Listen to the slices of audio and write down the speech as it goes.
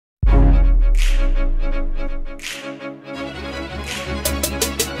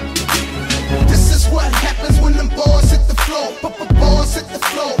This is what happens when them bars hit the floor. Bars hit the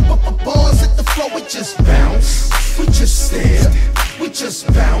floor. Bars hit the floor. We just bounce. We just stare. We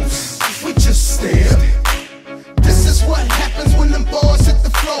just bounce. We just stare. This is what happens when them bars hit the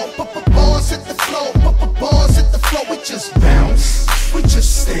floor. Bars hit the floor. Bars hit the floor. We just bounce. We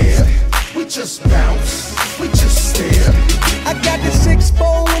just stare. We just bounce. We just stare. I got the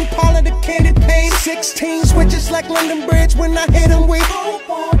 6-4 Impala, the candy paint. 16 switches like London Bridge when I hit them with.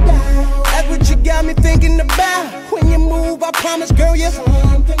 That's what you got me thinking about. When you move, I promise, girl, you're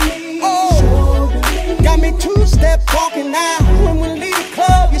something. Oh, got me two-step walking out. When we leave the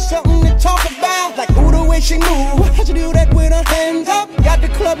club, you're something to talk about. Like, ooh, the way she move, how'd you do that with her hands up? Got the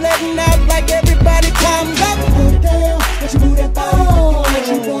club letting out like everybody comes up. Put it down, let you move that body. Let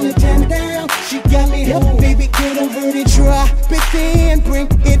you wanna tear me down. She got me up, baby, get over it, drop it in, bring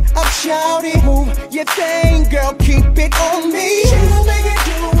it up, shout it. Move your thing, girl, keep it on me. She gon' make it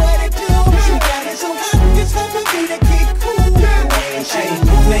do what it do. She got it so hot, it's hard for me to keep cool. Hey,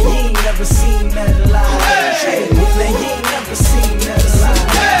 now you ain't never seen nothing like that. Hey, now you ain't never seen nothing like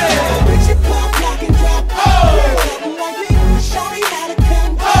that. Bitch, you pop, lock and drop. Something like me, show me how to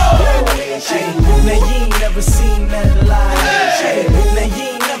come. Hey, now you ain't never seen nothing like that. Hey, now you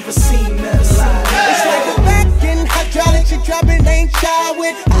ain't never seen nothing like that. It's like a back in hydraulics, you drop it, ain't shy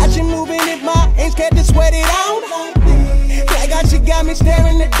with. How she moving it, ma, ain't scared to sweat it out. Like how she got me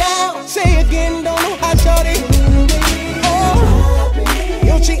staring it down. Say again, don't know how shorty.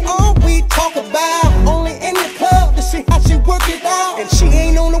 Yo, she all we talk about. Only in the club to see how she work it out. And she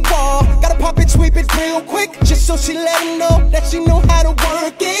ain't on the wall, gotta pop it, sweep it real quick. Just so she let him know that she know how to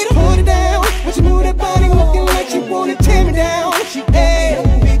work it. Put it down, when she move that body, looking like she wanna tear me down. She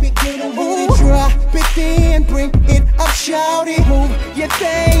baby, get over it, drop it in, bring it up, shout it. Move your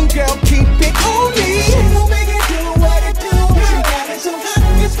thing, girl, keep it on me. She gon' make it do what it do. She got it so hot,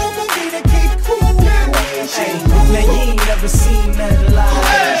 it's hard for me to keep cool. Hey, now you ain't never seen nothing like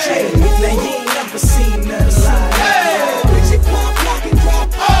that. Hey, now you ain't never seen nothing like that. Bitch, you pop, lock and drop.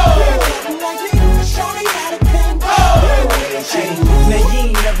 Something like me, show me how to come. Hey, now you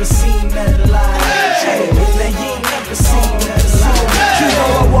ain't never seen nothing like that. Hey, now you ain't never seen nothing like that. You know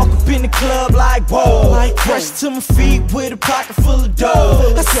I walk up in the club like whoa, like fresh to my feet with a pocket full of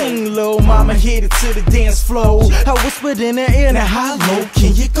dough. I sing low, mama hit it to the dance floor. I whispered in her ear, now how low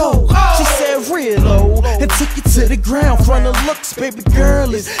can you go? She said real low and took it to the ground. Front of looks, baby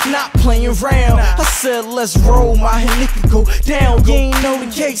girl is not playing around. I said let's roll, my nigga go down. You ain't know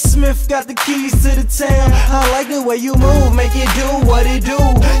the K. Smith got the keys to the town. I like the way you move, make it do what it do.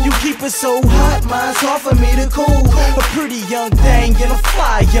 You keep it so hot, mine's hard for me to cool. A pretty young thing and a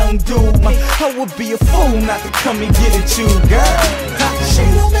fly young dude. I would be a fool not to come and get at you, girl. She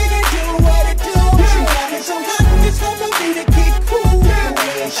gon' make it do what it do. She got it so hot, it's hard for me to keep cool.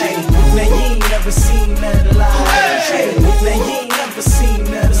 Hey, now you ain't never seen nothing like that. Hey, now you ain't never seen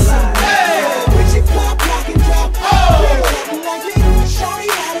nothing like that. Bitch, you pop, lock and drop. Something like me, show me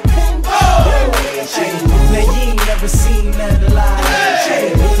how to come. Hey, now you ain't never seen nothing like that.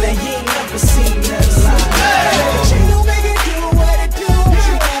 Hey, now you ain't never seen nothing like that. She gon' make it do what it do.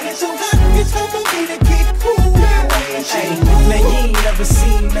 She got it so hot, it's hard for me to keep cool. Hey, now you ain't never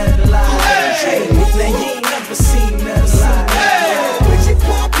seen nothing like that. Hey, now you ain't never seen nothing like that. Bitch, you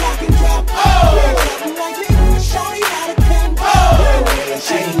pop, lock and drop. Something like me, show me how to come.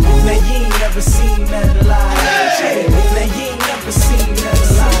 Hey, now you ain't never seen nothing like that. Hey, now you ain't never seen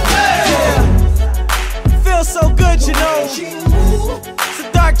nothing like that. Yeah. Feels so good, you know. It's a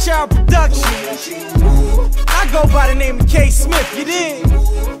Darkchild production. I go by the name of K. Smith, you dig?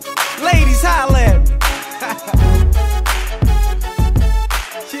 Ladies, holla at me.